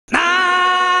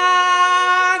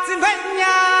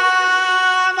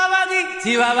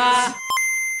Chihuahua.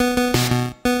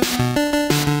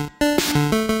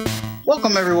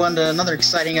 Welcome everyone to another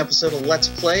exciting episode of Let's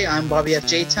Play. I'm Bobby F.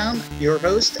 J-Town, your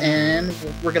host, and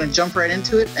we're going to jump right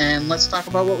into it, and let's talk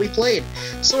about what we played.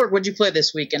 Sorg, what'd you play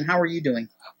this week, and how are you doing?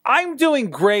 I'm doing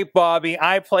great, Bobby.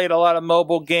 I played a lot of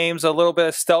mobile games, a little bit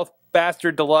of Stealth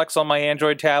Bastard Deluxe on my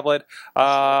Android tablet,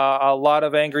 a lot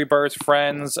of Angry Birds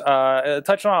Friends,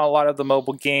 touching on a lot of the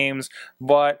mobile games,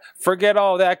 but forget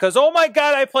all that, because, oh my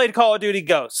god, I played Call of Duty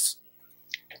Ghosts.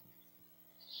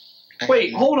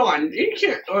 Wait, hold on. You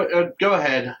can't. Go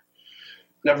ahead.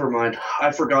 Never mind.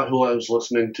 I forgot who I was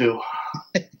listening to.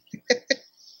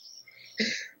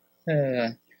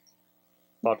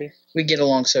 Bobby? We get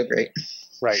along so great.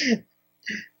 Right.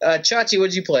 Chachi,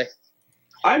 what'd you play?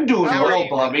 I'm doing well,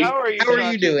 Bobby. How are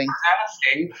you doing?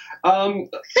 Asking.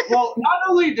 Well, not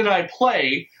only did I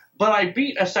play, but I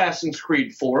beat Assassin's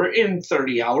Creed 4 in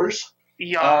 30 hours.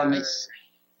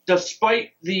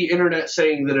 Despite the internet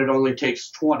saying that it only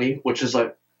takes 20, which is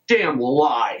a damn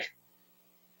lie.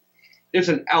 It's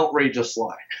an outrageous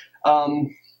lie.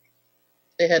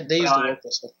 They used to work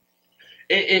this one.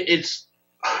 It's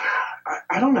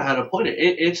I don't know how to put it.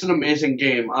 It's an amazing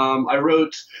game. I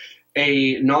wrote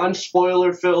a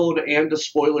non-spoiler filled and a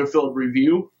spoiler filled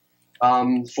review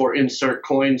for Insert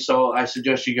Coin, so I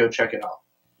suggest you go check it out.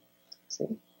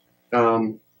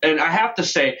 And I have to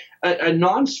say, a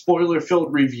non-spoiler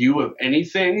filled review of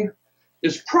anything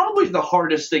is probably the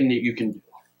hardest thing that you can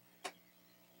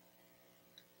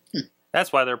do.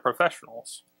 That's why they're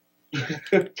professionals.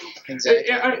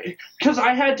 Exactly. Because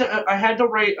I had to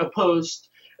write a post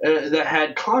that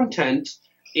had content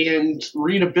and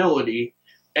readability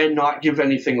and not give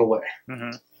anything away.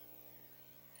 Mm-hmm.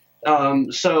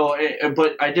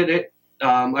 But I did it.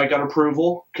 I got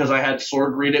approval because I had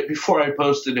Sorg read it before I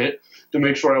posted it to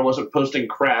make sure I wasn't posting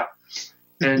crap.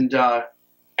 And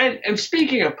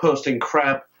speaking of posting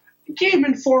crap, Game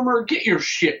Informer, get your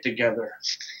shit together.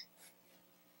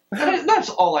 That's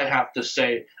all I have to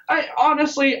say.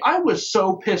 Honestly, I was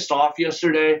so pissed off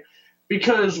yesterday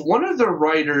because one of the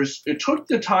writers took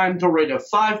the time to write a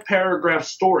 5-paragraph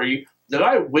story that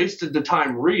I wasted the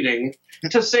time reading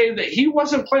to say that he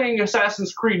wasn't playing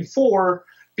Assassin's Creed 4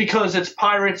 because it's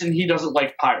pirates and he doesn't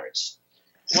like pirates.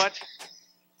 What?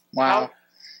 Wow.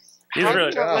 He's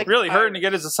really hurting to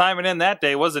get his assignment in that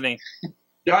day, wasn't he?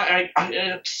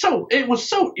 It was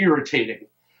so irritating.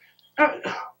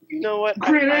 You know what?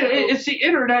 Granted, it's the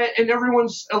internet and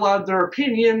everyone's allowed their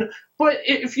opinion, but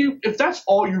if that's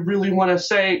all you really want to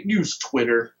say, use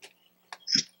Twitter.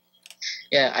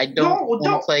 Yeah, I don't want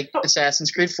to play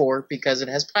Assassin's Creed 4 because it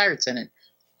has pirates in it.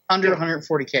 Under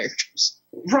 140 characters.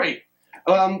 Right.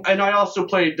 And I also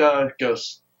played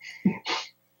Ghosts.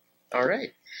 All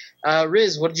right.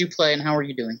 Rizz, what did you play and how are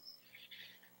you doing?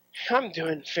 I'm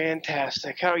doing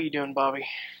fantastic. How are you doing, Bobby?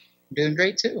 Doing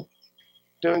great, too.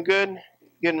 Doing good?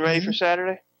 Getting ready for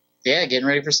Saturday? Yeah, getting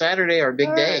ready for Saturday, our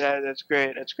big day. That's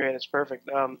great. That's perfect.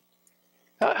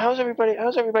 How's everybody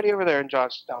over there in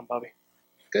Johnstown, Bobby?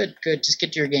 Good. Just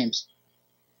get to your games.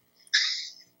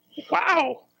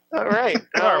 Wow. All right.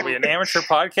 Are we an amateur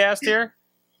podcast here?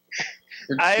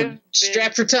 We're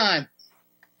strapped for time.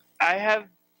 I have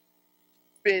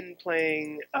been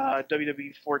playing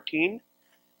WWE 14.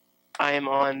 I am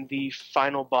on the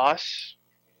final boss.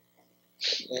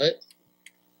 What?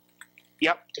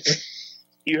 Yep.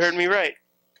 You heard me right.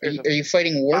 Are you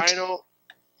fighting Wart? Final.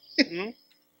 Do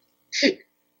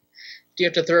you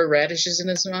have to throw radishes in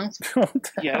his mouth?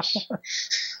 Yes.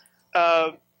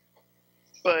 And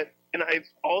I've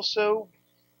also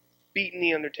beaten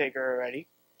The Undertaker already.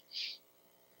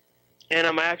 And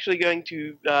I'm actually going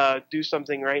to do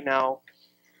something right now.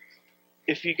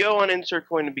 If you go on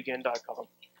insertcointobegin.com,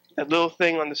 that little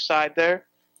thing on the side there,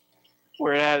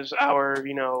 where it has our,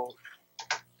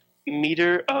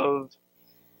 meter of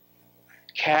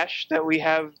cash that we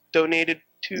have donated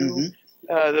to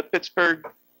the Pittsburgh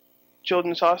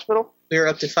Children's Hospital. We're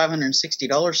up to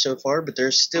 $560 so far, but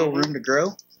there's still room to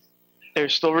grow.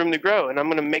 There's still room to grow, and I'm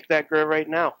going to make that grow right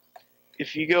now.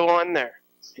 If you go on there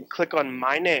and click on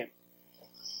my name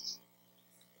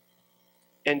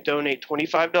and donate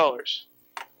 $25,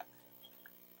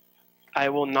 I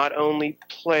will not only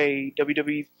play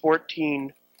WWE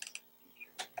 14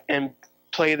 and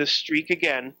play the streak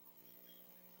again.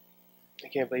 I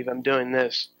can't believe I'm doing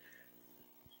this.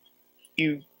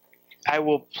 I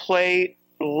will play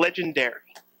Legendary,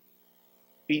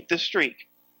 beat the streak,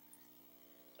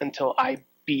 until I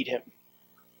beat him.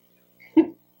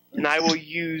 And I will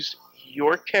use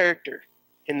your character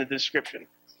in the description.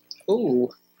 Ooh.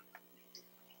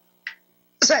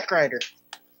 Zack Ryder.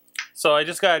 So I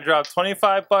just got to drop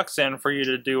 $25 in for you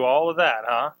to do all of that,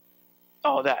 huh?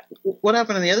 All that. What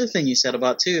happened to the other thing you said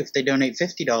about, too, if they donate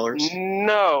 $50?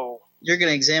 No. You're going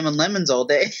to examine lemons all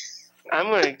day. I'm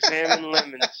going to examine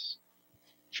lemons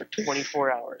for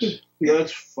 24 hours.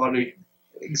 That's funny.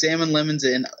 Examine lemons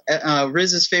in.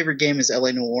 Rizz's favorite game is LA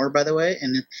Noire, by the way,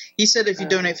 and he said if you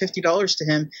donate $50 to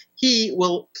him, he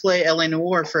will play LA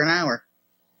Noire for an hour.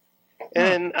 And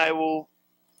then I will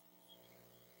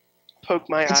poke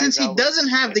my eyes And since he out. doesn't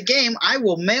have the game, I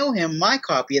will mail him my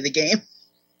copy of the game.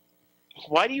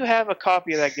 Why do you have a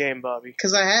copy of that game, Bobby?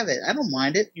 Because I have it. I don't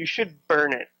mind it. You should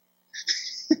burn it.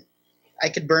 I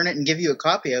could burn it and give you a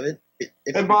copy of it.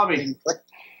 Hey, Bobby.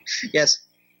 Yes.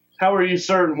 How are you,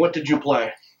 sir, and what did you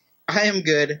play? I am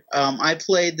good. I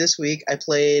played this week. I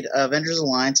played Avengers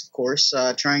Alliance, of course,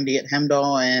 trying to get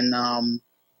Heimdall and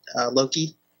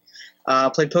Loki.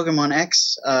 Played Pokemon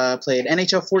X. Played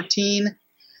NHL 14.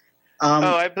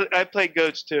 I played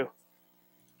Goats, too.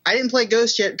 I didn't play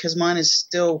Ghost yet because mine is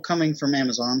still coming from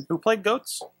Amazon. Who played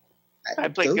Goats? I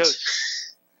played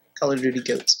Goats. Call of Duty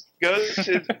Goats. Goats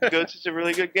is a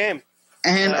really good game.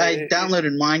 And I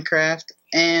downloaded Minecraft,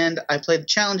 and I played the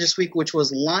challenge this week, which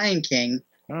was Lion King.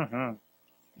 Mm-hmm.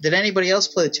 Did anybody else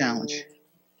play the challenge?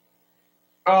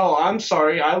 Oh, I'm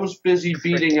sorry. I was busy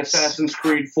beating Assassin's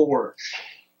Creed 4.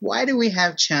 Why do we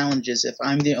have challenges if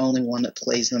I'm the only one that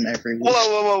plays them every week?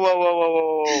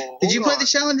 Whoa. Did you play the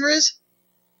challenge, Rizz?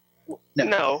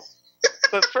 No.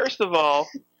 But first of all,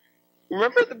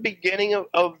 remember the beginning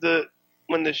of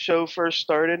when the show first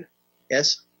started?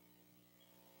 Yes.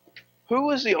 Who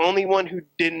was the only one who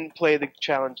didn't play the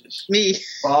challenges? Me.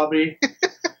 Bobby.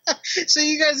 So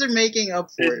you guys are making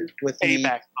up for it with me.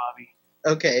 Payback, Bobby.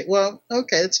 Okay, well,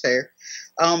 okay, that's fair.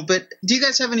 But do you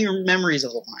guys have any memories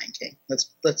of The Lion King?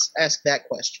 Let's ask that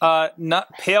question.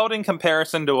 Not paled in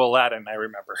comparison to Aladdin, I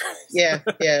remember. Yeah,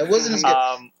 it wasn't as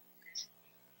good.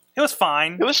 It was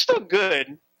fine. It was still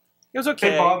good. It was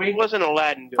okay. Hey, Bobby. It wasn't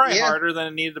Aladdin good. Probably Yeah. harder than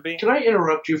it needed to be. Can I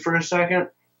interrupt you for a second?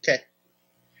 Okay.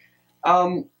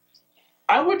 I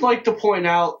would like to point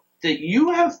out that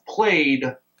you have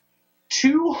played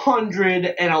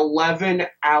 211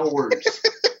 hours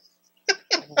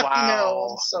Wow.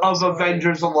 No, so of sorry.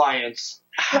 Avengers Alliance.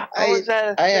 How is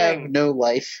that a I thing? have no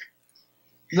life.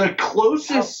 The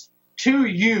closest to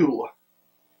you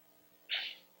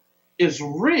is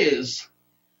Rizz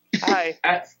Hi.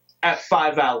 at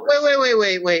 5 hours.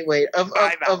 Wait. Of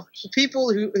 5 of hours.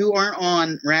 people who aren't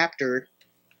on Raptor,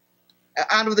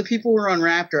 out of the people who are on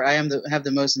Raptor, I have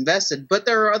the most invested. But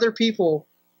there are other people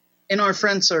in our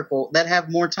friend circle that have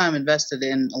more time invested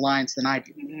in Alliance than I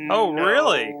do. Oh,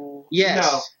 really?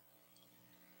 Yes.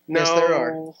 No. Yes, there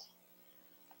are.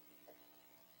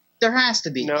 There has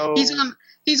to be. No. He's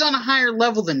on a higher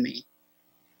level than me.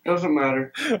 Doesn't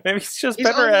matter. Maybe he's just He's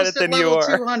better at almost it than you level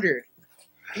are. 200.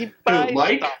 He buys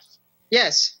Mike? stuff.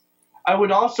 Yes. I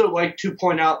would also like to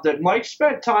point out that Mike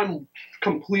spent time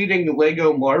completing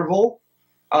Lego Marvel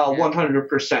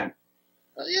 100%.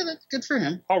 Yeah, that's good for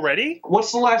him. Already?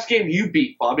 What's the last game you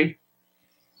beat, Bobby?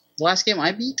 The last game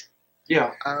I beat?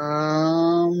 Yeah.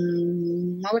 I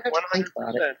would have to think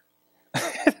about it.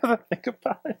 100%. Think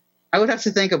about it. I would have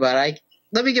to think about it.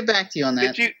 Let me get back to you on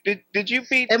that. Did you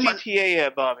beat Am I- GTA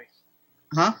yet, Bobby?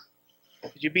 Huh?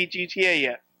 Did you beat GTA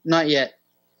yet? Not yet.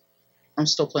 I'm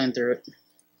still playing through it.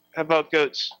 How about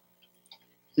Goats?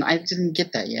 No, I didn't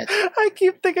get that yet. I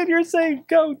keep thinking you're saying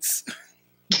goats.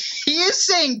 He is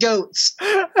saying goats.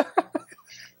 I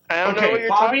don't know Okay, what you're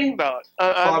Bobby? talking about.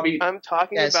 Bobby. I'm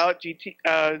talking Yes. about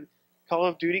Call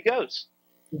of Duty Ghosts.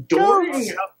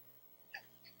 During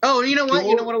Oh, you know what?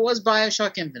 You Sure. know what it was?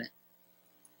 BioShock Infinite.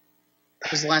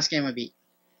 It was the last game I beat.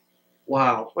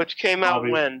 Wow. Which came out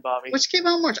Bobby. when, Bobby? Which came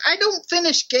out in March. I don't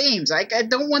finish games. I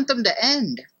don't want them to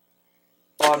end.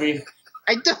 Bobby,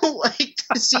 I don't like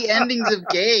to see endings of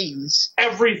games.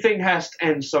 everything has to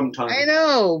end sometime. I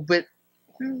know, but...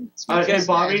 it's my Okay, business.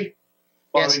 Bobby.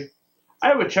 Yes. Bobby, I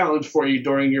have a challenge for you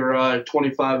during your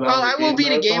 25-hour Oh, I will game beat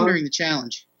a game marathon. during the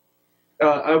challenge.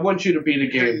 I want you to beat a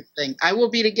game. Thing. I will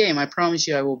beat a game. I promise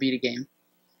you I will beat a game.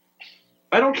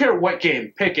 I don't care what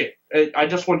game. Pick it. I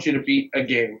just want you to beat a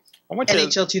game. I want you to,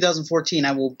 NHL 2014,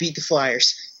 I will beat the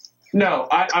Flyers. No,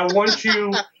 I want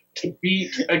you to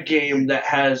beat a game that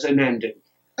has an ending.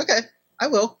 Okay, I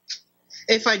will.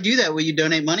 If I do that, will you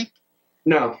donate money?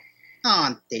 No.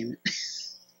 Oh, damn it.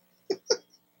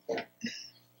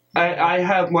 I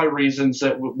have my reasons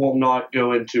that we'll not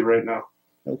go into right now.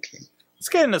 Okay. let's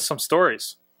get into some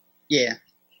stories. Yeah.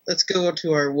 Let's go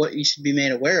to our what you should be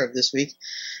made aware of this week.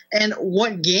 And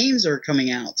what games are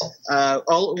coming out.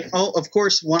 Of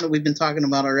course, one that we've been talking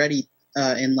about already,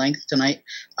 in length tonight.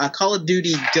 Call of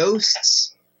Duty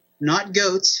Ghosts, not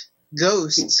Goats,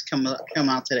 Ghosts come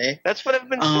out today. That's what I've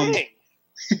been saying.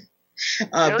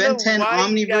 Ben 10 why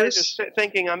Omniverse. You guys are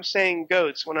thinking I'm saying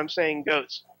goats when I'm saying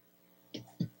goats.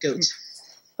 Goats.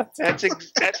 That's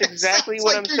exactly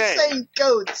what I'm you're saying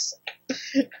goats.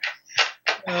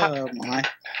 Oh my!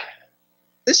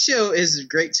 This show is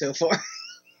great so far.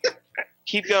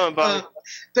 Keep going, Bobby.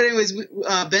 But anyways,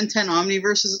 Ben 10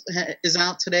 Omniverse is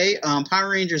out today. Power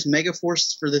Rangers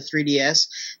MegaForce for the 3DS,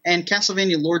 and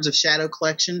Castlevania Lords of Shadow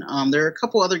Collection. There are a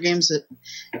couple other games that,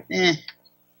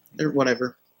 they're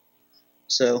whatever.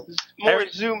 So more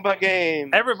Zumba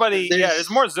games. Everybody, there's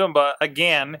more Zumba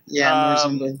again. Yeah, more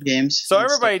Zumba games. So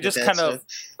everybody just kind of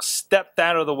stepped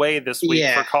out of the way this week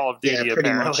for Call of Duty.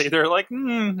 Apparently, they're like,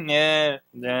 yeah.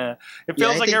 It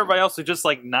feels like everybody else is just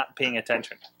like not paying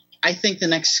attention. I think the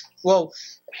next,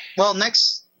 not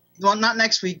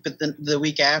next week, but the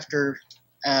week after,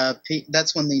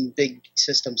 that's when the big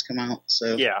systems come out.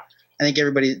 So yeah, I think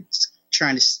everybody's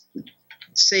trying to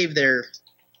save their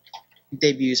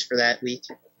debuts for that week.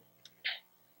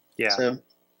 Yeah. So,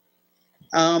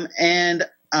 and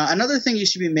another thing you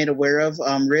should be made aware of,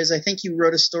 Rizz, I think you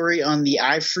wrote a story on the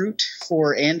iFruit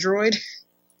for Android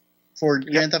for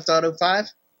Grand Theft Auto 5.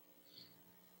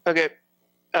 Okay.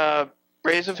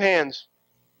 Raise of hands.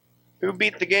 Who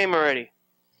beat the game already?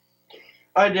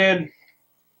 I did.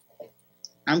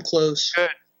 I'm close.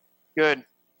 Good.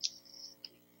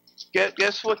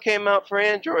 Guess what came out for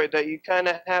Android that you kind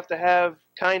of have to have,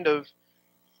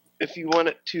 if you want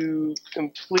it to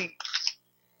complete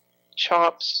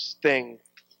Chop's thing.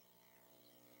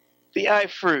 The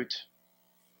iFruit.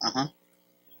 Uh-huh.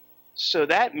 So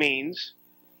that means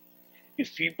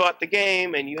if you bought the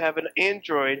game and you have an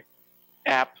Android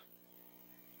app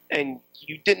and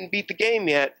you didn't beat the game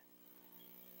yet,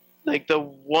 like the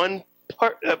one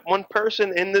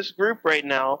person in this group right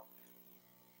now,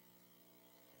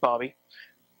 Bobby,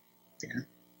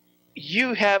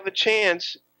 you have a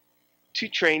chance to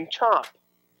train Chop.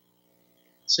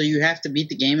 So you have to beat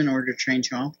the game in order to train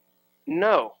Chop?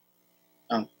 No.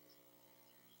 Oh.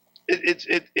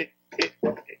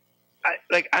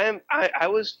 I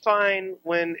was fine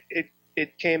when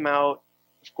it came out.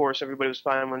 Of course, everybody was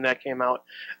fine when that came out.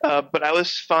 But I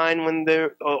was fine when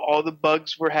all the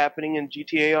bugs were happening in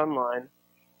GTA Online.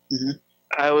 Mm-hmm.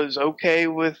 I was okay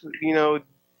with,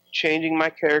 changing my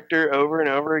character over and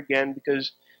over again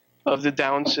because of the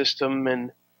down system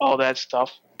and all that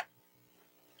stuff.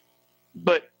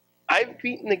 But I've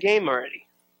beaten the game already.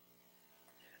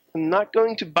 I'm not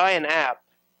going to buy an app.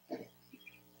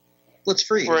 Well, it's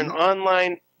free. For an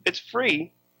online, it's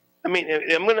free. I mean,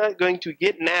 I'm not going to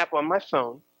get an app on my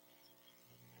phone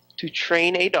to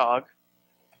train a dog,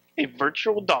 a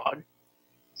virtual dog,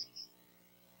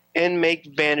 and make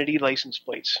vanity license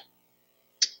plates.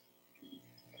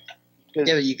 Yeah,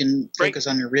 but you can focus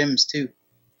on your rims too.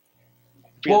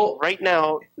 Well, right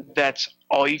now, that's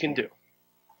all you can do.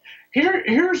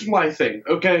 Here's my thing,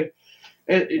 okay?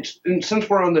 And since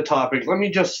we're on the topic, let me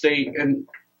just state, and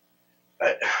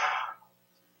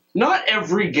not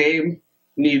every game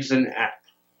needs an app.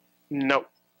 No.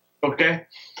 Okay?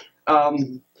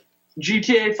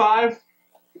 GTA 5?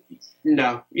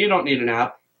 No, you don't need an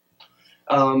app.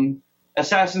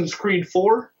 Assassin's Creed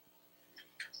 4?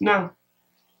 No.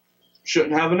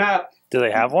 Shouldn't have an app. Do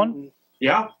they have one?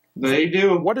 Yeah, they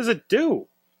do. What does it do?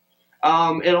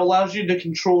 It allows you to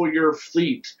control your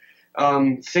fleet.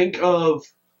 Think of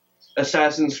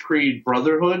Assassin's Creed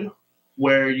Brotherhood,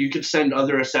 where you could send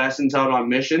other assassins out on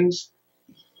missions.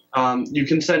 You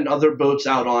can send other boats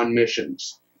out on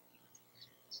missions,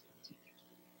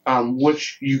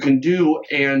 which you can do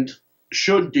and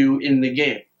should do in the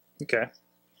game. Okay.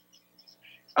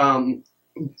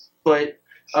 But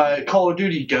Call of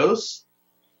Duty Ghosts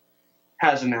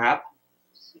has an app.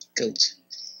 Goats.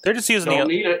 They're just using Don't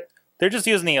need it. They're just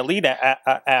using the Elite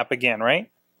app again,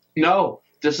 right? No,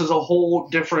 this is a whole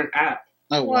different app.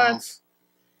 Oh, wow.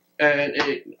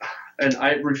 And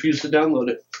I refuse to download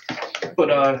it.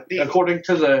 But according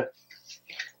to the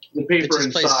paper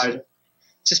inside,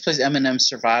 just plays Eminem's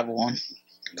Survival on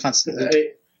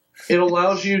constantly. It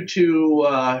allows you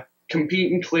to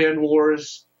compete in clan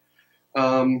wars.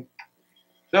 No,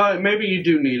 maybe you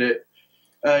do need it.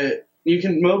 You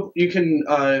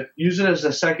can use it as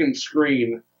a second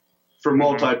screen for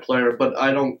multiplayer, but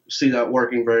I don't see that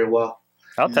working very well.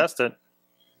 I'll test it.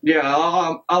 Yeah,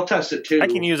 I'll test it too. I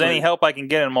can use any help I can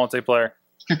get in multiplayer.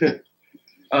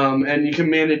 And you can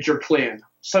manage your clan.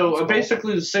 So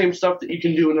basically the same stuff that you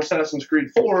can do in Assassin's Creed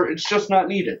 4, it's just not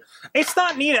needed. It's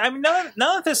not needed. I mean,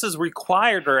 none of this is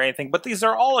required or anything, but these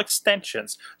are all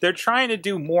extensions. They're trying to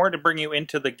do more to bring you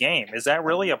into the game. Is that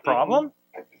really a problem?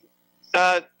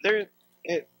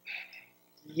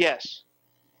 Yes.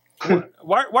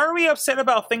 Why are we upset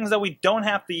about things that we don't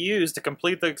have to use to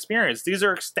complete the experience? These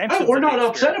are extensions. Oh, we're not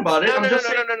upset about it.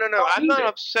 No. I'm not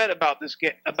upset about this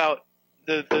game, about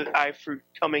the iFruit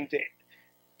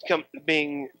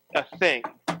being a thing.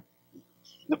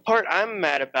 The part I'm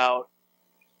mad about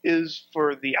is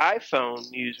for the iPhone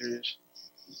users.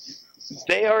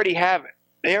 They already have it.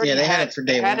 They had it for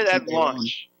day one. They had it at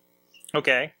launch.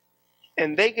 Okay.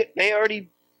 And they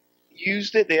already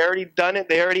used it. They already done it.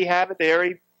 They already have it. They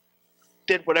already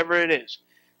did whatever it is.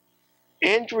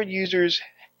 Android users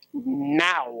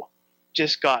now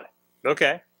just got it.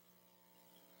 Okay.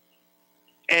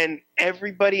 And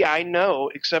everybody I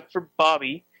know, except for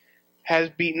Bobby, has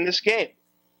beaten this game.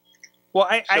 Well,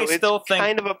 I still think it's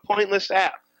kind of a pointless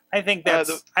app. I think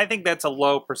that's a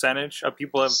low percentage of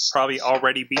people have probably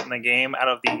already beaten the game. Out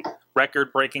of the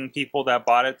record-breaking people that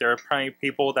bought it, there are plenty of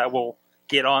people that will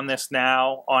get on this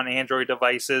now on Android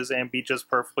devices and be just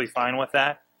perfectly fine with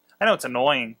that. I know it's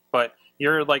annoying, but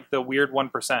you're like the weird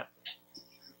 1%.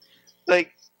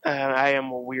 Like, I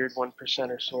am a weird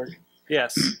 1%er, Sorg.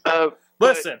 Yes.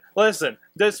 Listen.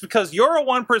 Just because you're a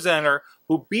 1%er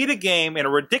who beat a game in a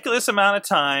ridiculous amount of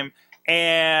time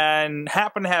and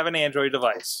happen to have an Android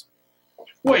device.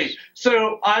 Wait,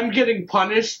 so I'm getting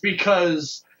punished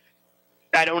because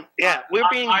I don't. Yeah, we're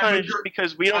being punished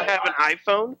because we don't have an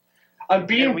iPhone. I'm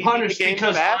being punished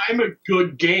because I'm a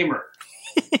good gamer.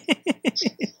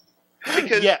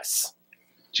 Because yes,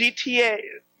 GTA,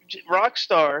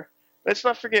 Rockstar. Let's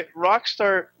not forget,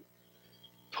 Rockstar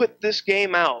put this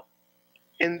game out,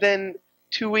 and then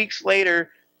 2 weeks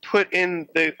later put in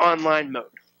the online mode.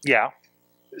 Yeah.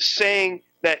 Saying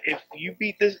that if you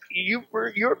beat this,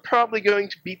 you're probably going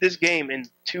to beat this game in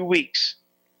 2 weeks.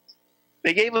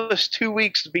 They gave us 2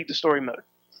 weeks to beat the story mode.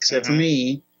 Except for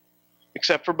me.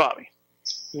 Except for Bobby,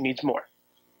 who needs more.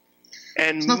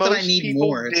 And it's not most that I need people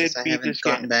more, it's just I haven't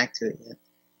gotten back to it yet.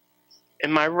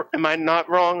 Am I not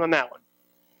wrong on that one?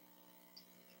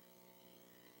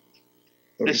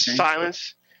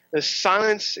 The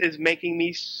silence is making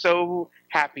me so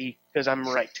happy because I'm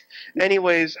right.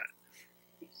 Anyways,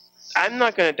 I'm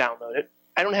not going to download it.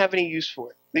 I don't have any use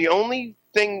for it. The only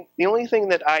thing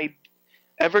that I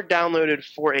ever downloaded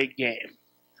for a game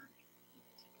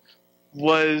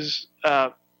was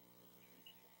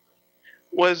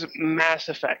Mass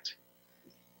Effect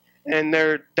and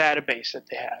their database that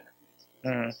they had.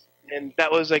 Mm-hmm. And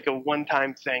that was like a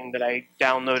one-time thing that I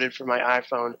downloaded for my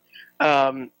iPhone.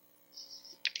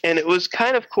 And it was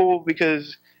kind of cool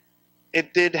because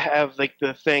it did have like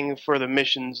the thing for the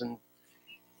missions and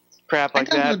crap like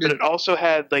that, but it also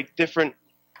had like different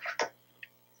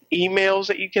emails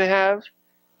that you can have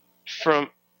from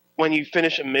when you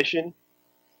finish a mission.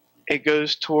 It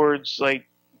goes towards like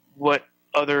what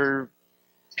other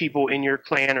people in your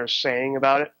clan are saying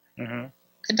about it. Mm-hmm.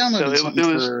 I downloaded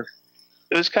something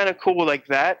it was kind of cool like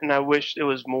that, and I wish it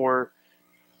was more.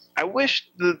 I wish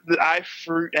the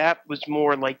iFruit app was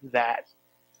more like that,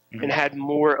 mm-hmm. and had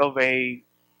more of a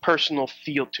personal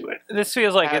feel to it. This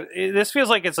feels like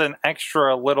it's an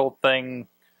extra little thing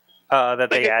that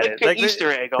they added, like an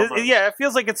Easter egg. Almost. Yeah, it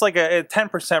feels like it's like a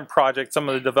 10% project some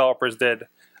of the developers did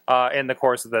in the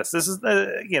course of this. This is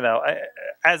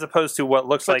as opposed to what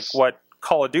looks like what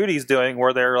Call of Duty's doing,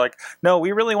 where they're like, no,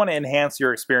 we really want to enhance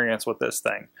your experience with this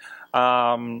thing.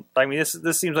 I mean,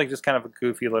 this seems like just kind of a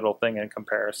goofy little thing in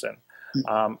comparison.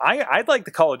 I'd like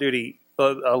the Call of Duty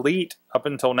Elite up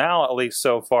until now, at least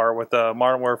so far, with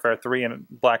Modern Warfare 3 and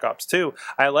Black Ops 2.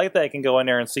 I like that I can go in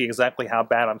there and see exactly how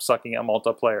bad I'm sucking at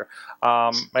multiplayer.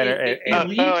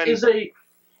 Elite is a...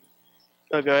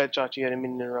 Oh, go ahead, Chachi. I didn't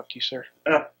mean to interrupt you, sir.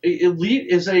 Elite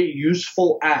is a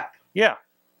useful app. Yeah.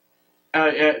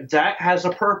 That has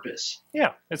a purpose.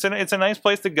 Yeah, it's a nice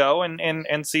place to go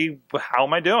and see how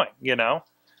am I doing,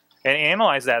 and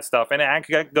analyze that stuff. And I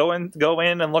could go in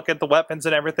and look at the weapons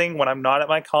and everything when I'm not at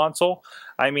my console.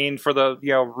 I mean, for the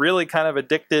really kind of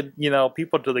addicted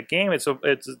people to the game, it's a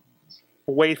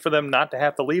way for them not to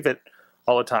have to leave it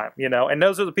all the time, And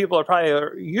those are the people that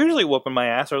are usually whooping my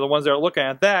ass, are the ones that are looking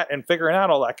at that and figuring out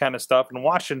all that kind of stuff and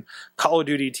watching Call of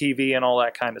Duty TV and all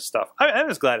that kind of stuff. I'm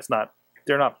just glad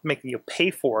they're not making you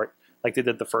pay for it like they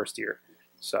did the first year.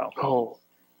 So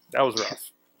that was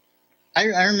rough.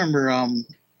 I remember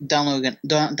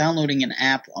downloading an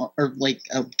app or like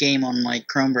a game on my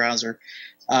Chrome browser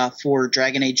for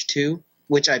Dragon Age 2,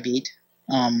 which I beat.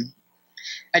 I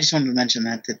just wanted to mention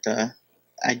that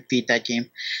I'd beat that game.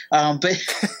 But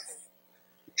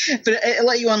but it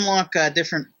let you unlock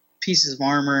different pieces of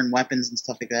armor and weapons and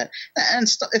stuff like that. And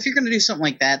if you're going to do something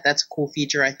like that, that's a cool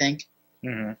feature, I think.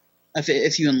 Mm-hmm.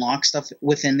 If you unlock stuff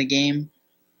within the game.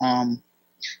 But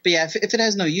yeah, if it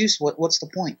has no use, what's the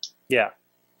point? Yeah.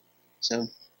 So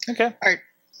okay. All right.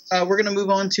 We're going to move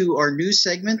on to our news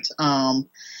segment.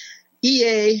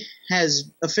 EA has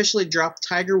officially dropped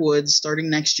Tiger Woods starting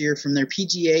next year from their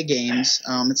PGA games.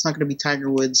 It's not going to be Tiger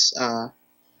Woods.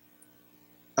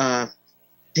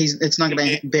 It's not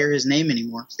going to bear his name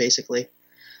anymore, basically.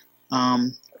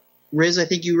 Rizz, I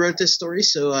think you wrote this story,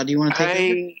 so do you want to take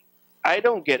it over? I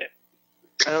don't get it.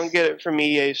 I don't get it from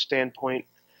EA's standpoint.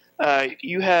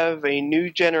 You have a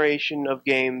new generation of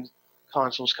game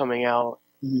consoles coming out,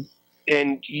 mm-hmm.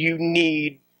 and you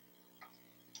need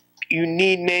a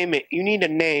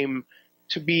name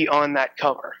to be on that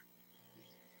cover.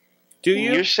 Do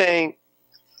you? You're saying,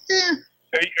 yeah.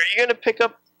 Are you going to pick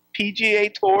up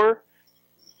PGA Tour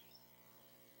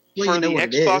for the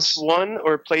Xbox One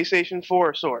or PlayStation 4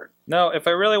 or Sorg? No, if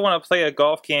I really want to play a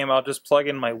golf game, I'll just plug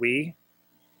in my Wii.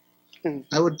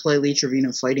 I would play Lee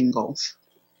Trevino Fighting Golf,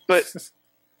 which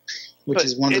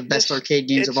is one of the best arcade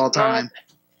games of all time.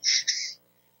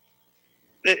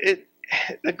 The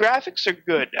graphics are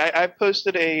good. I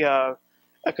posted a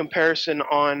comparison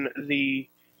on the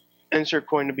Insert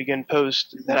Coin to Begin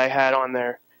post that I had on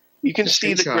there. You can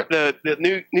see the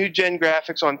new gen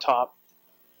graphics on top.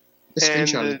 The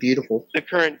screenshot is beautiful. The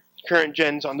current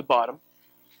gens on the bottom.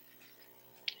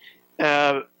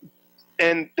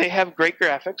 And they have great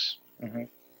graphics. Mm-hmm.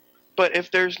 But if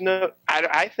there's no,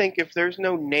 I think if there's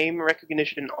no name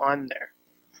recognition on there,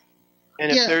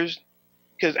 and if there's,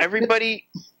 because everybody,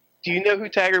 do you know who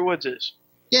Tiger Woods is?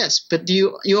 Yes, but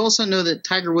you also know that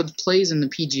Tiger Woods plays in the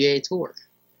PGA Tour?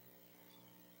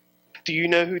 Do you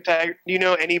know do you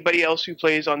know anybody else who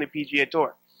plays on the PGA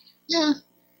Tour? Yeah.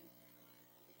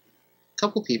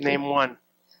 Couple people. Name one.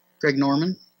 Greg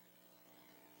Norman.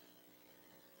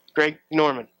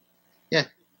 Yeah.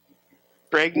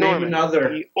 Greg Name Norman. Another.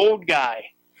 The old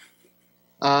guy.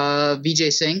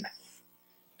 Vijay Singh.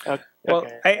 Okay. Well,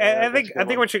 I think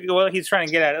what he's trying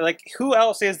to get at, like, who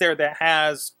else is there that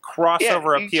has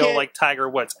crossover appeal like Tiger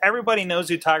Woods? Everybody knows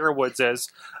who Tiger Woods is.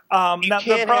 The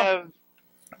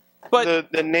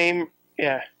name.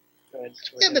 Yeah.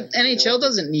 Yeah, but NHL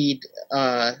doesn't need.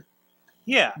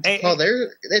 Yeah. They call it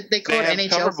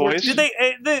NHL. Boys. Did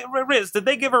Rizz, did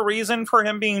they give a reason for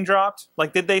him being dropped?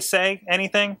 Like, did they say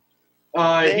anything?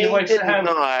 He likes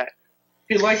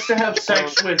to have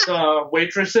sex with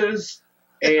waitresses,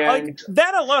 and like,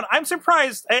 that alone, I'm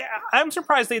surprised. I'm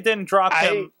surprised they didn't drop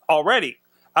him already.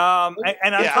 And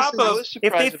on top of,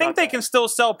 if they think they can still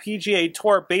sell PGA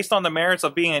Tour based on the merits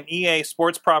of being an EA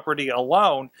sports property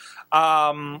alone,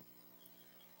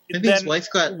 maybe his wife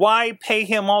why pay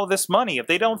him all this money? If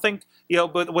they don't think,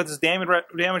 but with his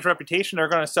damaged reputation, they're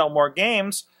going to sell more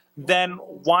games, then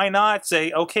why not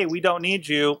say, okay, we don't need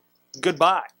you,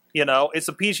 goodbye. It's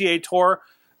a PGA Tour.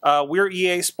 We're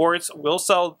EA Sports. We'll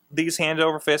sell these hand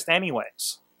over fist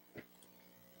anyways.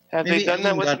 Have they done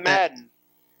that with Madden?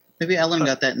 Maybe Ellen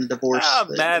got that in the divorce.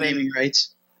 Madden. Naming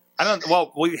rights. I don't.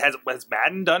 Well, has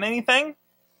Madden done anything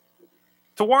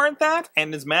to warrant that?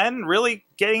 And is Madden really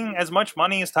getting as much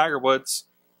money as Tiger Woods?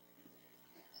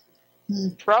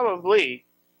 Probably.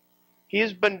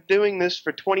 He's been doing this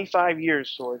for 25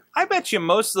 years, Sorg. I bet you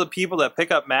most of the people that pick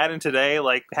up Madden today,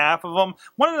 like half of them,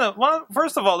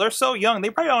 first of all, they're so young, they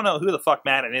probably don't know who the fuck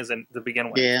Madden is to begin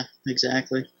with. Yeah,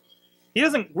 exactly. He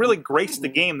doesn't really grace the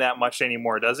game that much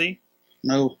anymore, does he?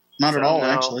 No, not at all,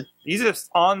 actually. He's just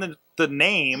on the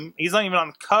name. He's not even on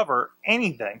the cover,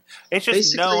 anything. It's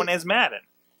just known as Madden.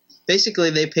 Basically,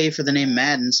 they pay for the name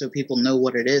Madden so people know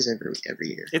what it is every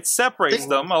year. It separates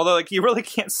them, although you really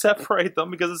can't separate them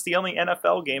because it's the only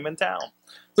NFL game in town.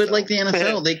 But like the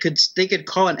NFL, they could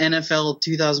call it NFL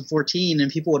 2014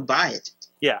 and people would buy it.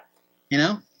 Yeah. I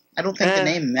don't think the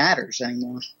name matters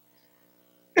anymore.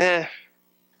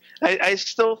 I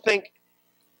still think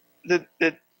that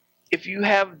if you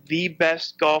have the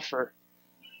best golfer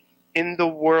in the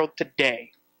world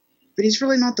today, but he's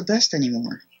really not the best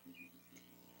anymore.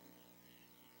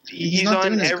 He's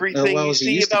on everything you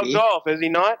see about golf, is he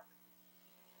not?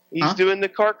 He's doing the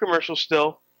car commercial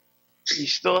still. He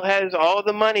still has all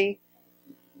the money.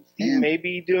 He may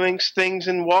be doing things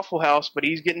in Waffle House, but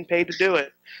he's getting paid to do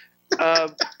it.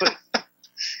 But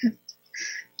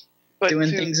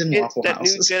doing things in Waffle House. That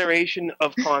Houses. New generation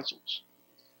of consoles,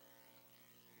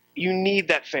 you need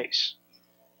that face.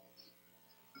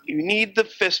 You need the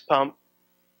fist pump.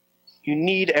 You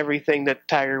need everything that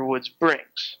Tiger Woods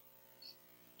brings.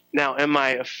 Now, am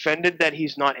I offended that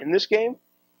he's not in this game?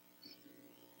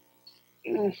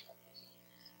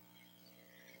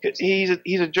 He's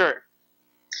a jerk.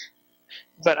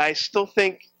 But I still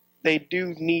think they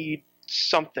do need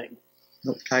something.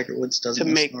 Nope, Tiger Woods doesn't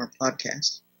listen to our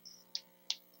podcast.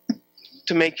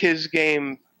 To make his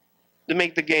game, to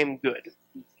make the game good.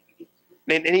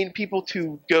 They need people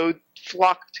to go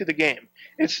flock to the game.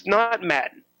 It's not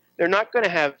Madden. They're not going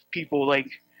to have people like,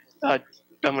 I'm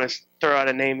going to throw out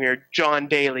a name here, John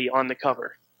Daly on the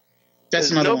cover.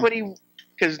 That's another one.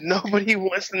 Because nobody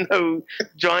wants to know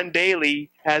John Daly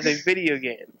has a video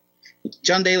game.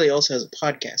 John Daly also has a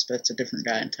podcast, but it's a different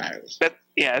guy entirely.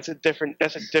 That's a different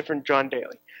John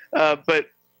Daly. But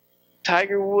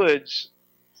Tiger Woods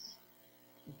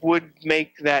would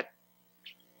make that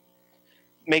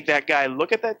guy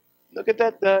look at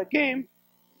that game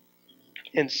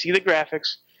and see the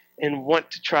graphics and want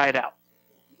to try it out.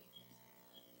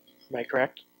 Am I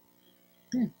correct?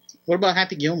 Yeah. What about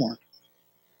Happy Gilmore?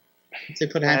 If they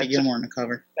put Happy Gilmore on the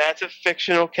cover. That's a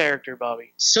fictional character,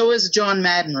 Bobby. So is John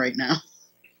Madden right now,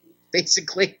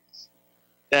 basically.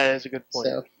 That is a good point.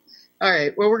 So, all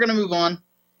right, well, we're going to move on.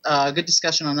 Good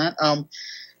discussion on that.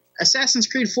 Assassin's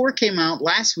Creed 4 came out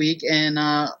last week, and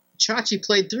Chachi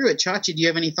played through it. Chachi, do you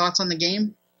have any thoughts on the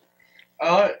game?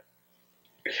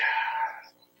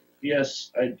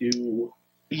 Yes, I do.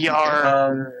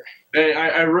 Yar.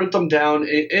 I wrote them down.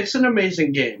 It's an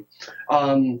amazing game.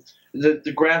 The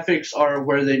graphics are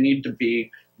where they need to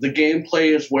be. The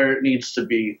gameplay is where it needs to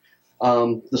be.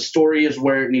 The story is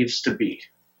where it needs to be.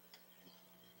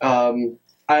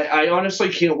 I honestly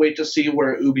can't wait to see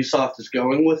where Ubisoft is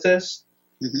going with this.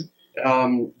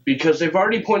 Mm-hmm. Because they've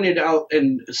already pointed out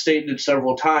and stated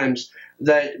several times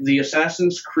that the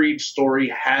Assassin's Creed story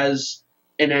has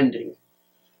an ending.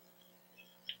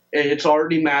 It's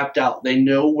already mapped out. They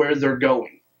know where they're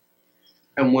going.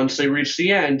 And once they reach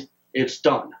the end, it's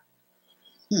done.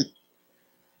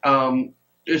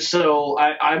 So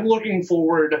I'm looking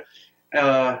forward,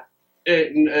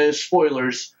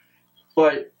 spoilers,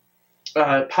 but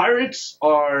pirates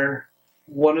are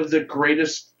one of the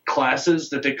greatest classes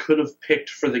that they could have picked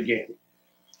for the game.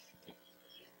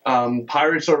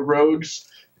 Pirates are rogues,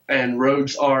 and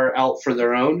rogues are out for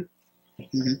their own,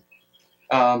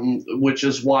 which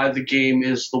is why the game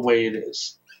is the way it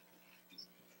is.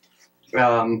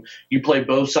 You play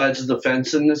both sides of the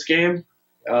fence in this game,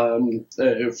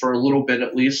 for a little bit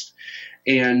at least,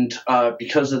 and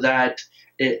because of that,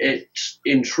 it's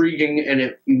intriguing and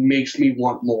it makes me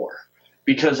want more,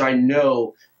 because I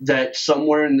know that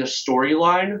somewhere in this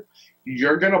storyline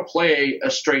you're going to play a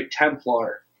straight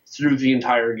Templar through the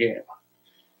entire game.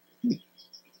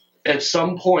 At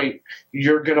some point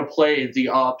you're going to play the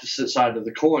opposite side of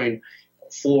the coin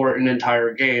for an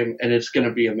entire game, and it's going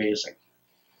to be amazing.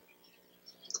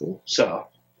 Cool. So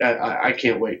I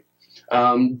can't wait.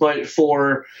 But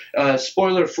for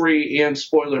spoiler-free and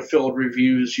spoiler-filled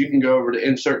reviews, you can go over to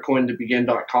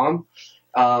insertcointobegin.com.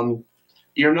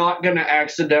 You're not going to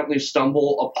accidentally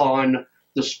stumble upon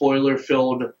the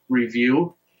spoiler-filled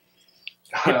review.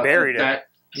 You buried it.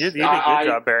 You did a good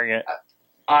job burying it.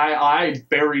 I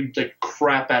buried the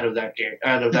crap out of that game,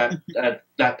 out of that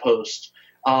that post,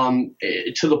 to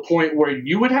the point where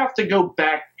you would have to go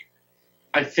back,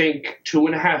 I think,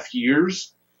 2.5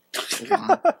 years. That's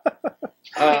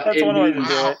one way to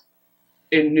do it.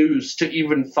 In news to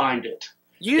even find it,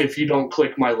 if you don't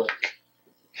click my link.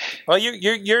 Well,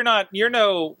 you're no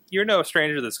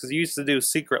stranger to this, because you used to do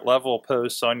secret level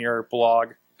posts on your blog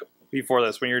before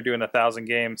this when you were doing 1,000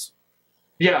 games.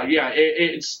 Yeah,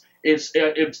 it's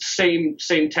same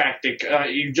tactic.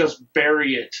 You just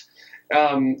bury it.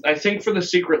 I think for the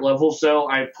secret levels though,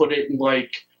 I put it in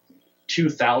like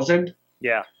 2,000.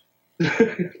 Yeah.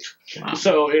 Wow.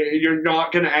 So you're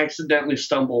not going to accidentally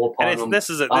stumble upon them.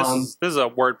 This is a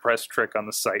WordPress trick on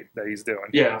the site that he's doing.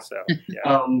 Yeah. So,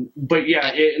 yeah. But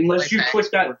yeah, unless you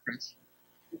click that,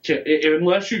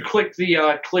 unless you click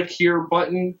the click here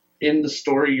button in the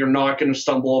story, you're not going to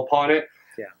stumble upon it.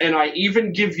 Yeah. And I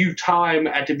even give you time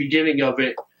at the beginning of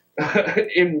it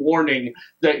in warning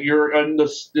that you're in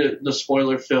the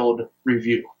spoiler-filled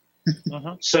review.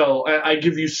 Uh-huh. So I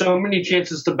give you so many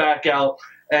chances to back out.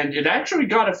 And it actually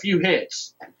got a few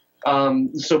hits.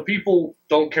 So people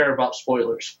don't care about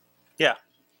spoilers. Yeah.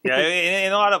 Yeah,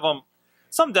 and a lot of them,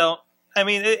 some don't. I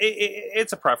mean,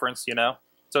 it's a preference, you know?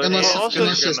 So unless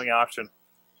it's an option.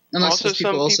 Unless those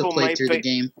people also played through the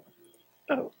game.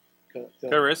 Oh.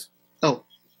 There is? Oh.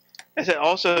 I said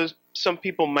also some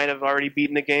people might have already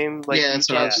beaten the game, like that's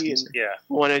what I was and yeah.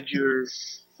 wanted your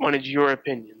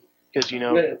opinion, because, you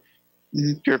know,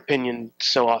 your opinion's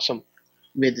so awesome.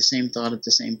 We had the same thought at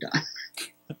the same time.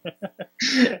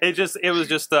 It was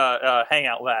just a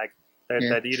hangout lag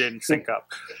that you didn't sync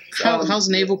up. How's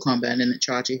naval combat in it,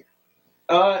 Chachi?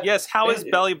 Yes, how is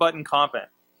belly button combat?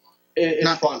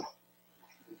 It's fun.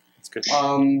 It's good.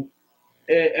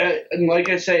 And like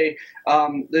I say,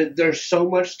 there's so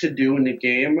much to do in the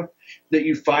game that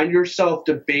you find yourself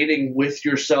debating with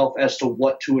yourself as to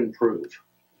what to improve.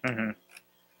 Mm-hmm.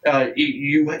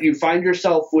 You find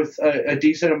yourself with a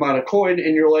decent amount of coin,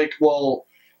 and you're like, well,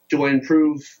 do I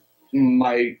improve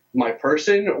my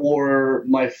person or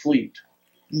my fleet?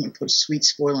 I'm gonna put a sweet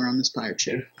spoiler on this pirate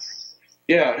ship.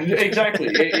 Yeah, exactly.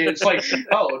 It's like,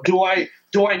 oh, do I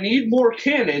need more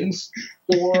cannons,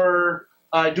 or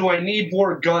do I need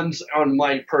more guns on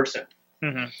my person?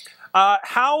 Mm-hmm.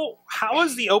 How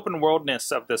is the open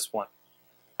worldness of this one?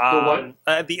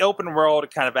 The open world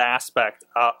kind of aspect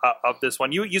of this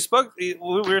one. You spoke. We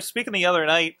were speaking the other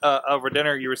night over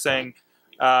dinner. You were saying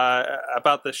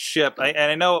about the ship, and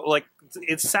I know, like,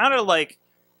 it sounded like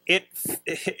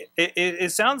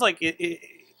it sounds like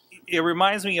it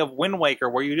reminds me of Wind Waker,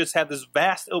 where you just had this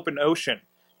vast open ocean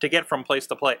to get from place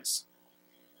to place.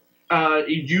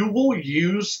 You will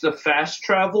use the fast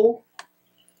travel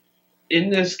in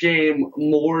this game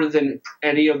more than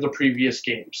any of the previous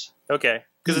games. Okay,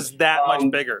 because it's that much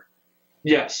bigger.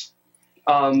 Yes.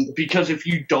 Because if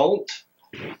you don't,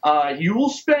 you will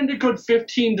spend a good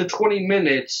 15 to 20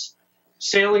 minutes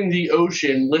sailing the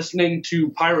ocean, listening to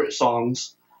pirate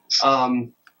songs,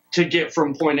 to get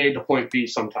from point A to point B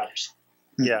sometimes.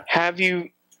 Yeah.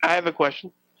 I have a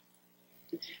question.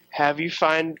 Have you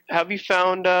found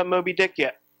Moby Dick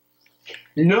yet?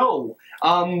 No.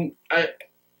 I've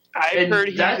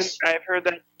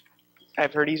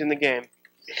heard he's in the game.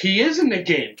 He is in the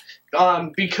game.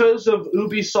 Because of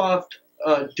Ubisoft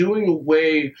doing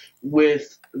away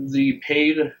with the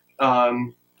paid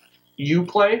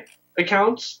Uplay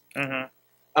accounts,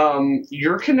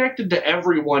 you're connected to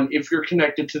everyone if you're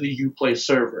connected to the Uplay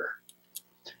server.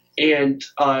 And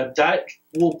that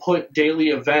will put daily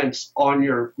events on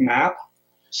your map,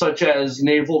 such as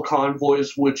naval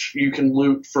convoys, which you can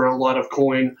loot for a lot of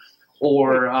coin,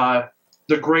 or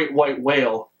the Great White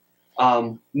Whale,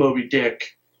 Moby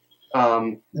Dick,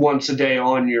 once a day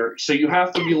on your... So you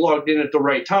have to be logged in at the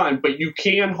right time, but you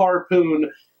can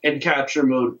harpoon and capture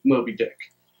Moby Dick.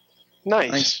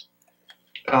 Nice.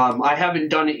 I haven't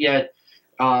done it yet.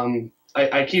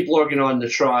 I keep logging on to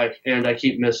try, and I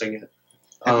keep missing it.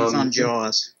 It's on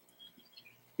Jaws.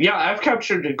 Yeah, I've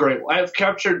captured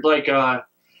like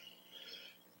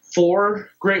 4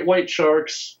 great white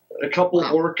sharks, a couple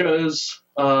orcas,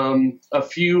 a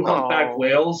few humpback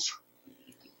whales,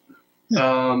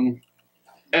 and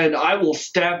I will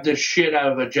stab the shit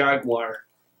out of a jaguar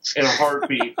in a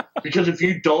heartbeat, because if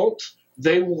you don't,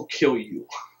 they will kill you.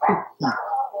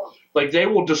 Like, they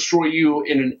will destroy you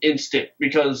in an instant,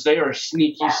 because they are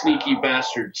sneaky, sneaky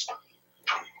bastards.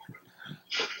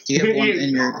 Do you have one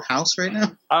in your house right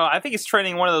now? I think he's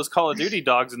training one of those Call of Duty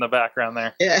dogs in the background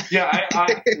there. Yeah. Yeah,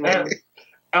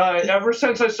 ever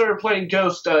since I started playing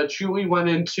Ghost, Chewie went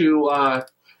into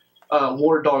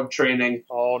war dog training.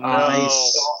 Oh, no.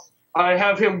 Nice. I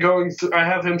have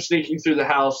him sneaking through the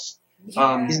house.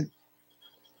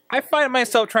 I find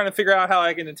myself trying to figure out how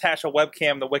I can attach a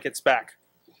webcam to Wicket's back.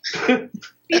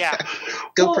 Yeah.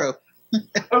 GoPro.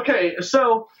 Okay,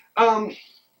 so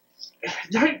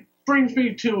that brings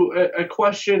me to a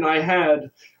question I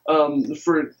had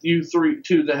for you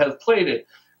two that have played it.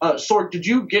 Sorg, did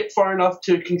you get far enough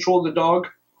to control the dog?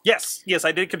 Yes,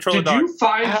 I did control the dog.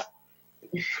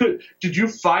 Did you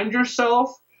find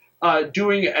yourself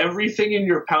doing everything in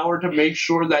your power to make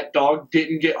sure that dog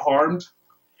didn't get harmed?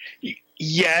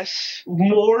 Yes.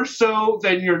 More so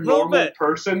than your normal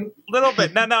person? Little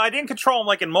bit. No, I didn't control him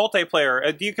like in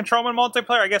multiplayer. Do you control him in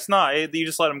multiplayer? I guess not. You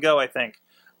just let him go, I think.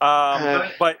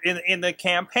 But in the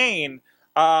campaign,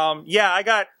 I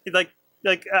got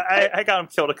I got him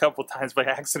killed a couple times by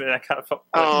accident. I kind of felt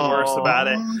worse about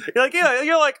it.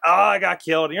 You're like, oh, I got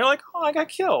killed, and you're like, oh, I got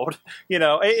killed. You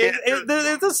know,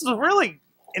 this is really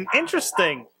an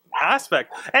interesting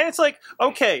aspect, and it's like,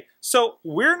 okay, so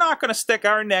we're not going to stick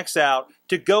our necks out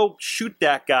to go shoot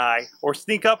that guy or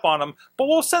sneak up on him, but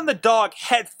we'll send the dog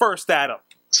head first at him.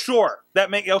 Sure,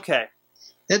 okay.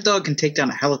 That dog can take down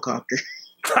a helicopter.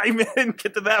 I didn't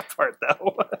get to that part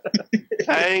though.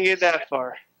 I didn't get that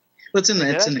far. What's in the?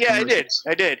 It's in the commercials.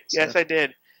 I did. Yes, I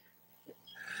did.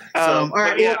 All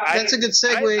right, well, that's a good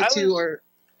segue to our.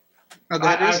 Oh, go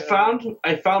ahead,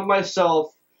 I found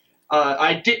myself.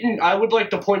 I would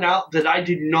like to point out that I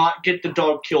did not get the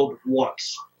dog killed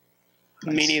once.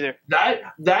 Me neither.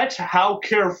 That's how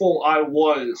careful I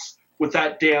was with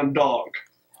that damn dog.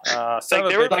 Son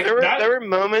of a bitch.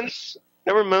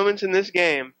 There were moments in this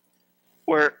game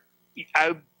where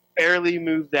I barely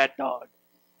moved that dog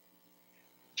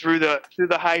through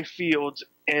the high fields,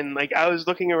 and like I was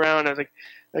looking around, I was like,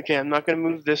 okay, I'm not gonna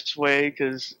move this way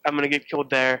because I'm gonna get killed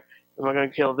there. I'm not gonna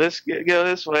go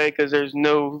this way because there's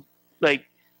no like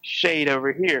shade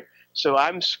over here, so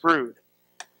I'm screwed.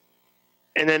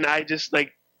 And then I just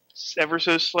like ever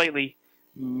so slightly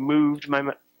moved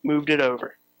it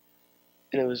over,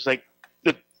 and it was like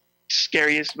the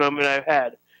scariest moment I've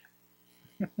had.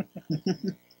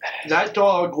 That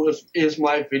dog is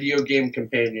my video game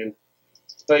companion.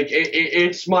 Like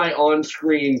it's my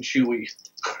on-screen Chewy.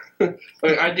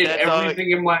 Like I did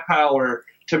everything in my power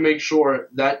to make sure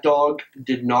that dog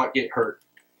did not get hurt.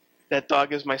 That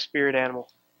dog is my spirit animal.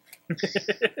 All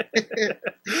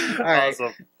right.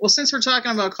 Awesome. Well, since we're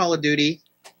talking about Call of Duty,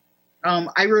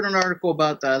 I wrote an article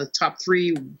about the top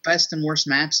 3 best and worst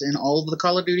maps in all of the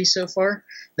Call of Duty so far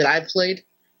that I've played.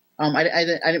 I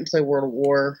didn't play World of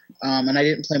War, and I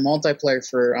didn't play multiplayer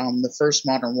for the first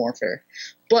Modern Warfare.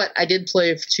 But I did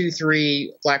play 2,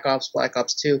 3, Black Ops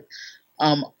 2.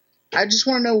 I just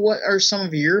want to know, what are some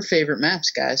of your favorite maps,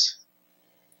 guys?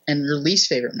 And your least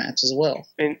favorite maps as well.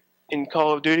 In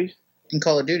Call of Duty? In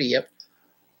Call of Duty, yep.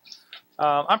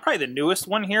 I'm probably the newest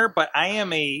one here, but I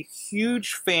am a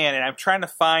huge fan, and I'm trying to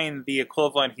find the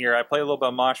equivalent here. I played a little bit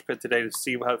of Mosh Pit today to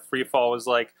see how Free Fall was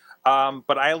like.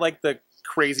 But I like the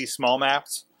crazy small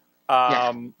maps.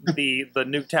 The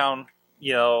Nuketown,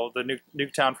 the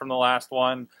Nuketown from the last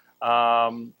one,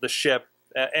 the ship.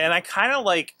 And I kind of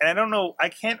like, and I don't know, I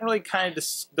can't really kind of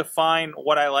define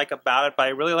what I like about it, but I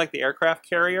really like the aircraft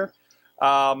carrier.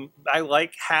 I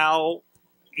like how,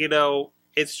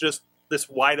 it's just this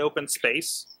wide open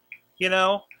space, it's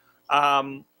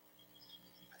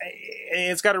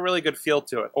got a really good feel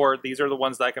to it. Or these are the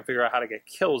ones that I can figure out how to get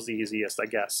kills the easiest, I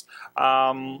guess.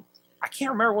 I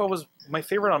can't remember what was my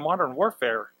favorite on Modern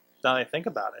Warfare, now that I think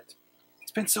about it.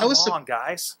 It's been so long,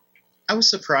 guys. I was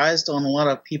surprised on a lot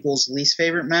of people's least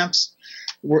favorite maps.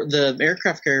 The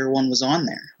aircraft carrier one was on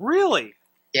there. Really?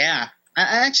 Yeah.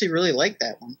 I actually really liked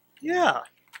that one. Yeah.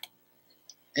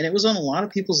 And it was on a lot of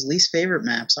people's least favorite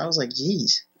maps. I was like,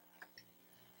 geez.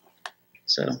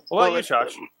 So. What about you,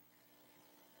 Chach?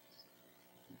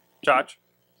 Chach?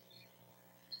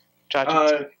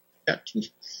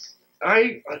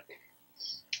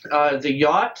 The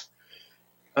yacht,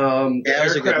 the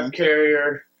aircraft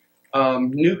carrier,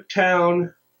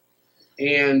 Nuketown,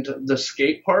 and the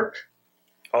skate park.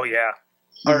 Oh yeah,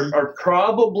 are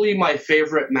probably my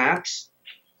favorite maps.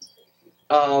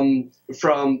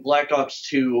 From Black Ops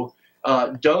 2,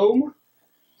 Dome,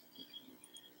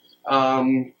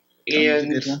 and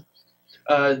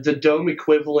the Dome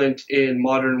equivalent in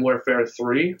Modern Warfare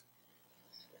 3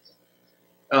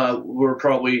 were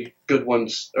probably good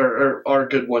ones, or are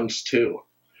good ones too.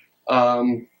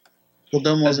 Well,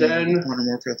 Dome wasn't in Modern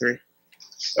Warfare 3.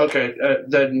 Okay,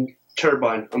 then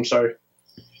Turbine. I'm sorry.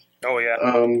 Oh yeah.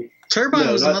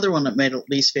 Turbine was another one that made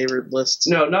least favorite lists.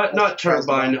 No, not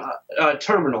Turbine.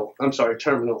 Terminal. I'm sorry,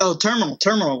 Terminal. Oh, Terminal.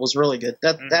 Terminal was really good.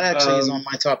 That actually is on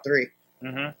my top 3.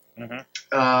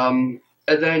 And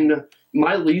then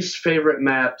my least favorite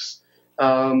maps.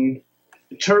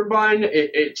 Turbine.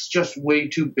 It's just way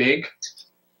too big.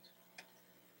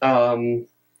 And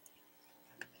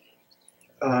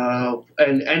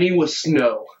any with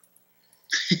snow.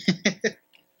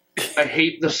 I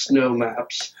hate the snow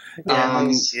maps.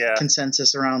 Yeah,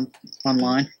 consensus around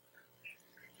online.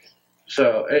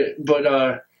 So,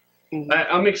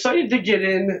 I'm excited to get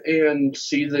in and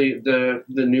see the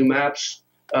new maps.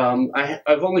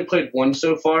 I've only played one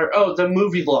so far. Oh, the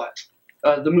movie lot,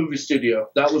 the movie studio.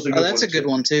 That was a good one. Oh, that's a good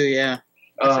one too. Yeah.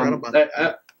 I forgot about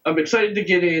that. I'm excited to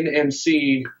get in and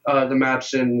see the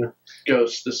maps in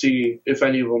Ghost to see if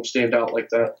any of them stand out like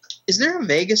that. Is there a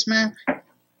Vegas map?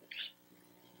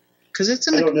 Because it's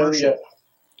in the commercial. Yet.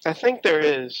 I think there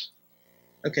is.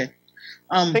 Okay.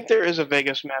 I think there is a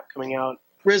Vegas map coming out.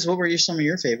 Rizz, what were some of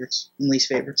your favorites and least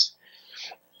favorites?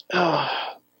 Well,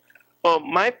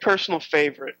 my personal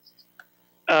favorite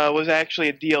was actually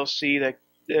a DLC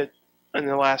that in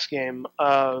the last game,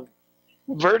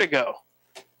 Vertigo.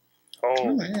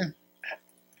 Oh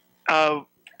yeah.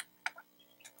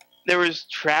 There was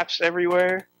traps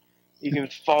everywhere. You can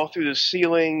fall through the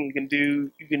ceiling. You can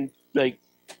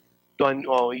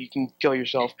kill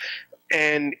yourself,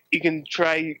 and you can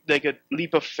try like a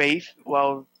leap of faith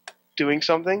while doing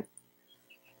something.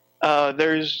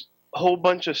 There's a whole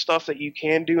bunch of stuff that you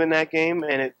can do in that game,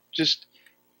 and it just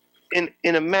in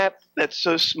a map that's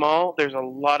so small, there's a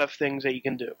lot of things that you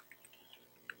can do.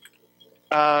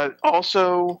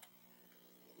 Also,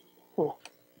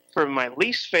 for my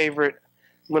least favorite,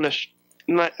 I'm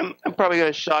probably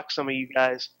gonna shock some of you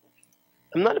guys.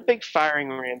 I'm not a big firing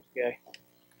range guy.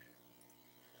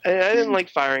 I didn't like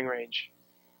firing range.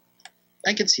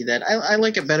 I can see that. I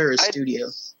like it better as studio.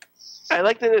 I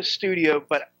liked it as studio,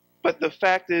 but the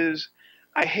fact is,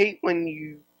 I hate when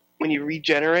you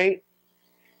regenerate,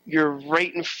 you're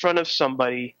right in front of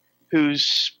somebody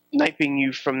who's sniping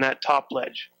you from that top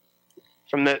ledge,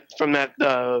 from that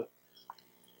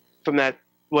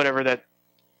whatever that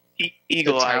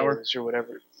eagle eye is or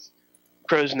whatever,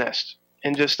 crow's nest,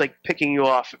 and just like picking you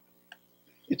off.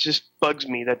 It just bugs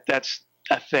me that that's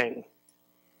a thing,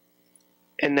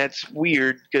 and that's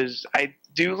weird because I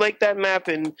do like that map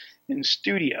in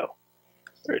studio,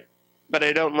 but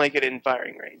I don't like it in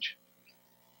firing range.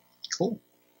 Cool.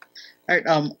 All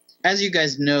right. As you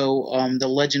guys know, the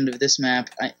legend of this map,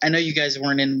 I know you guys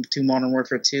weren't into Modern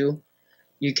Warfare 2.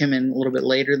 You came in a little bit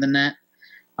later than that.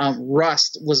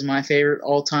 Rust was my favorite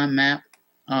all-time map.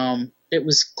 It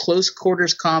was close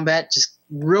quarters combat, just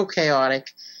real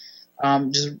chaotic.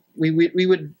 We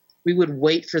would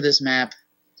wait for this map.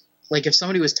 Like if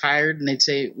somebody was tired and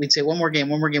we'd say one more game.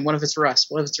 What if it's Rust?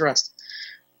 What if it's Rust?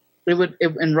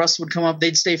 And Rust would come up.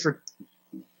 They'd stay for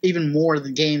even more of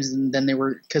the games than they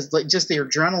were, because like just the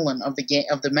adrenaline of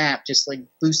the map just like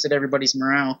boosted everybody's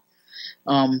morale.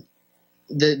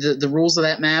 The rules of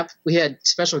that map, we had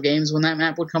special games when that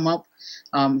map would come up.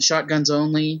 Shotguns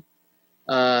only,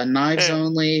 knives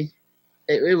only.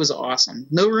 It was awesome.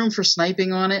 No room for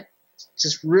sniping on it.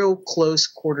 Just real close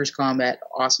quarters combat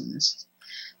awesomeness.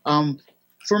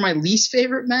 For my least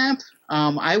favorite map,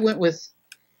 I went with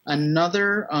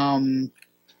another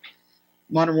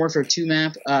Modern Warfare 2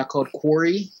 map called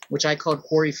Quarry, which I called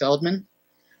Quarry Feldman.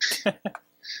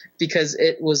 Because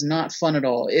it was not fun at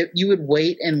all. You would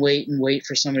wait and wait and wait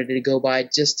for somebody to go by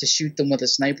just to shoot them with a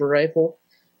sniper rifle.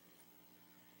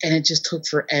 And it just took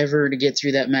forever to get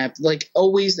through that map. Like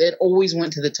it always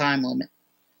went to the time limit.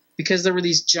 Because there were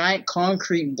these giant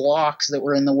concrete blocks that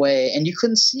were in the way, and you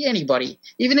couldn't see anybody.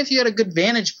 Even if you had a good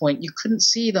vantage point, you couldn't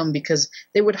see them because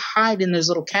they would hide in those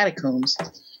little catacombs.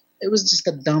 It was just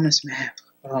the dumbest map.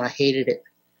 Oh, I hated it.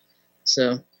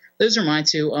 So those are my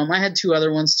two. I had two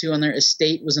other ones too on there.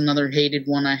 Estate was another hated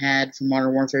one I had from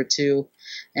Modern Warfare 2.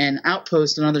 And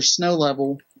Outpost, another snow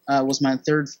level, was my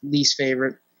third least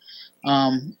favorite.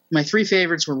 My three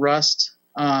favorites were Rust,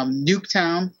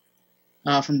 Nuketown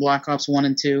from Black Ops 1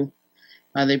 and 2.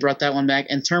 They brought that one back.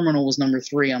 And Terminal was number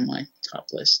 3 on my top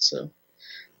list. So,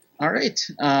 all right.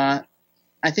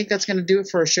 I think that's going to do it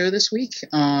for our show this week.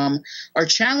 Our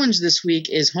challenge this week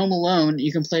is Home Alone.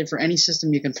 You can play it for any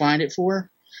system you can find it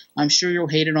for. I'm sure you'll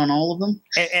hate it on all of them.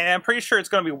 And I'm pretty sure it's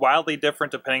going to be wildly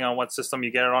different depending on what system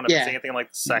you get it on. If it's anything like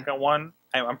the second one,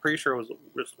 I'm pretty sure it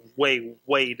was way,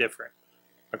 way different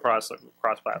across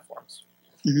platforms.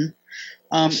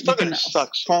 Mm-hmm. Still going to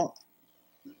suck.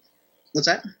 What's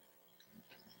that?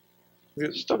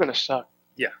 It's still going to suck.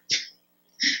 Yeah.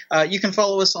 You can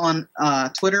follow us on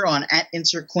Twitter on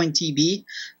 @InsertCoinTB.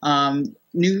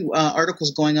 New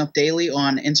articles going up daily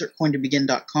on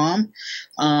InsertCoinToBegin.com.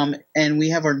 And we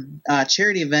have our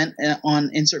charity event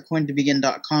on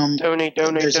InsertCoinToBegin.com.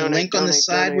 There's a link on the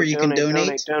side where you can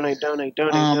donate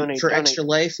for Extra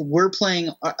Life. We're playing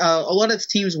a lot of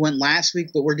teams went last week,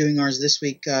 but we're doing ours this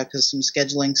week because some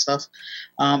scheduling stuff.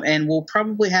 And we'll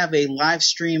probably have a live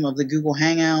stream of the Google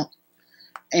Hangout.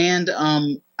 And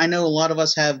I know a lot of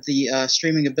us have the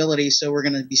streaming ability, so we're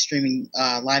going to be streaming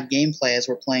live gameplay as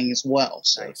we're playing as well.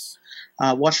 So nice.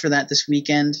 Watch for that this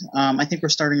weekend. I think we're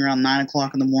starting around 9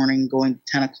 o'clock in the morning, going to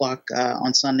 10 o'clock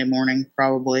on Sunday morning,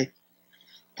 probably.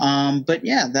 But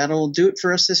yeah, that'll do it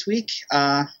for us this week.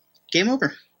 Game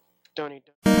over. Donate.